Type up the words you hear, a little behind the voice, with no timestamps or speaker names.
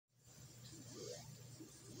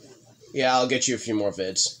Yeah, I'll get you a few more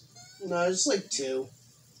vids. No, just like 2.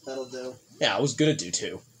 That'll do. Yeah, I was gonna do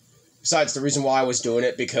 2. Besides, the reason why I was doing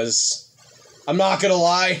it, because... I'm not gonna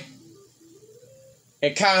lie.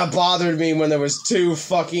 It kind of bothered me when there was 2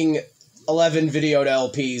 fucking 11 videoed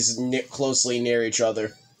LPs closely near each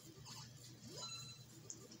other.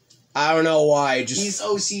 I don't know why. Just He's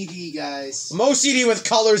OCD, guys. I'm OCD with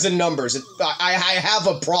colors and numbers. I have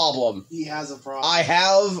a problem. He has a problem. I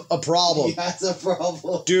have a problem. He has a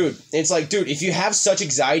problem. Dude, it's like, dude, if you have such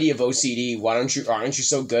anxiety of OCD, aren't you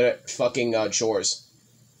so good at fucking chores?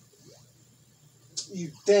 You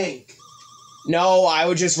think? No, I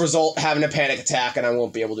would just result having a panic attack and I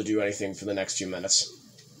won't be able to do anything for the next few minutes.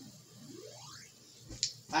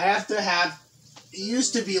 I have to have... It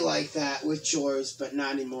used to be like that with chores, but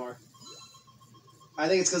not anymore. I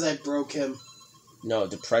think it's because I broke him. No,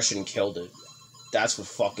 depression killed it. That's what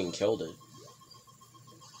fucking killed it.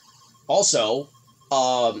 Also,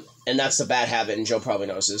 and that's the bad habit, and Joe probably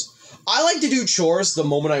knows this, I like to do chores the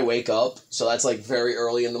moment I wake up, so that's like very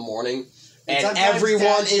early in the morning, and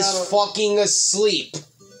everyone is fucking asleep.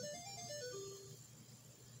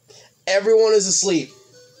 Everyone is asleep.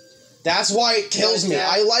 That's why it kills me.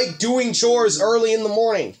 I like doing chores early in the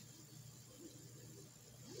morning.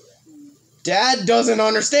 Dad doesn't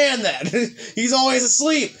understand that. He's always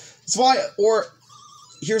asleep. That's why, or,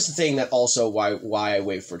 here's the thing that also why I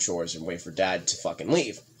wait for chores and wait for Dad to fucking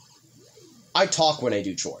leave. I talk when I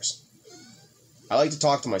do chores. I like to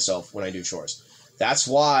talk to myself when I do chores. That's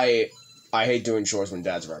why I hate doing chores when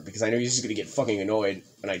Dad's around, because I know he's just gonna get fucking annoyed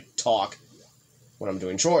when I talk when I'm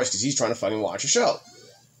doing chores, because he's trying to fucking watch a show.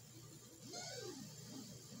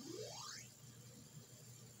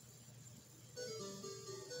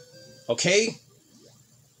 Okay?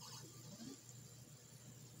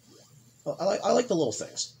 I like the little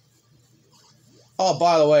things. Oh,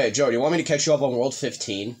 by the way, Joe, do you want me to catch you up on World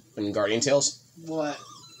 15 in Guardian Tales? What?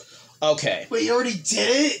 Okay. Wait, you already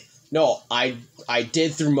did it? No, I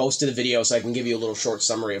did through most of the video, so I can give you a little short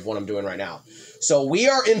summary of what I'm doing right now. So, we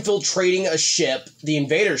are infiltrating a ship, the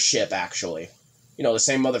invader's ship, actually. You know, the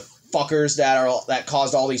same motherfuckers that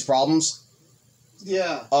caused all these problems?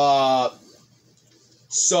 Yeah.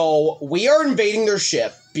 So, we are invading their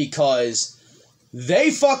ship because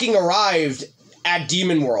they fucking arrived at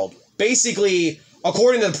Demon World. Basically,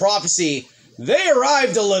 according to the prophecy, they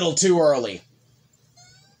arrived a little too early.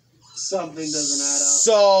 Something doesn't add up.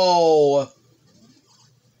 So,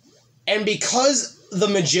 and because the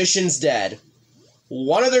magician's dead,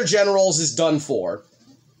 one of their generals is done for,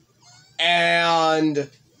 and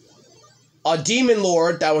a demon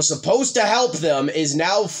lord that was supposed to help them is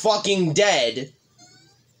now fucking dead.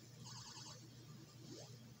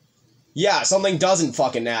 Yeah, something doesn't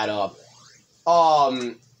fucking add up.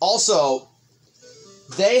 Also,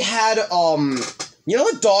 they had, you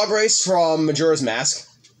know the dog race from Majora's Mask?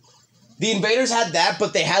 The invaders had that,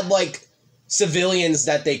 but they had, like, civilians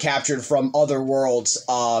that they captured from other worlds,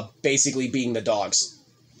 basically being the dogs.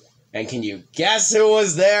 And can you guess who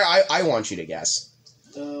was there? I want you to guess.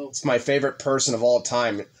 Oh. It's my favorite person of all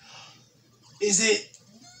time. Is it...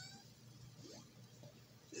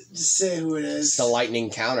 Just say who it is. It's the Lightning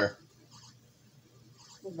Counter.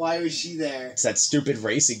 Why was she there? It's that stupid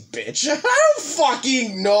racing bitch. I don't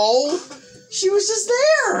fucking know. She was just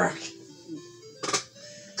there.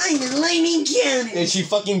 I'm the Lightning Counter. And she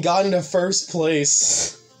fucking got into first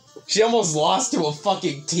place. She almost lost to a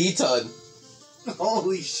fucking Teton.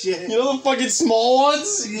 Holy shit. You know the fucking small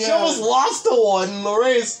ones? Yeah. She almost lost to one in the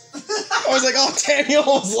race. I was like, oh damn, you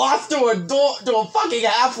almost lost to a fucking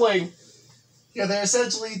halfling. Yeah, they're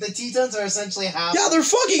essentially, the Tetons are essentially halflings. Yeah, they're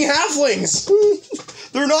fucking halflings.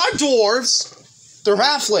 They're not dwarves. They're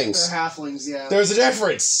halflings. They're halflings, yeah. There's a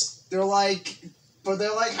difference. They're like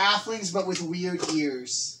halflings, but with weird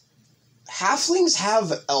ears. Halflings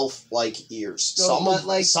have elf-like ears. So,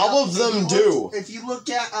 some of them do. If you look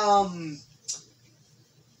at,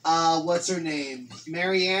 what's her name?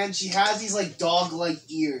 Marianne, she has these, like, dog-like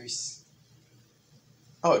ears.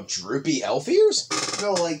 Oh, droopy elf ears?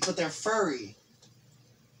 No, like, but they're furry.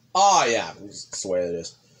 Oh, yeah. That's the way it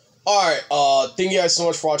is. Alright, thank you guys so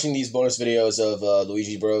much for watching these bonus videos of,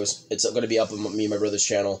 Luigi Bros. It's gonna be up on me and my brother's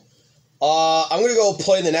channel. I'm gonna go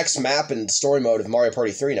play the next map in story mode of Mario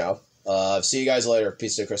Party 3 now. See you guys later.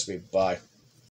 Peace and crispy. Bye.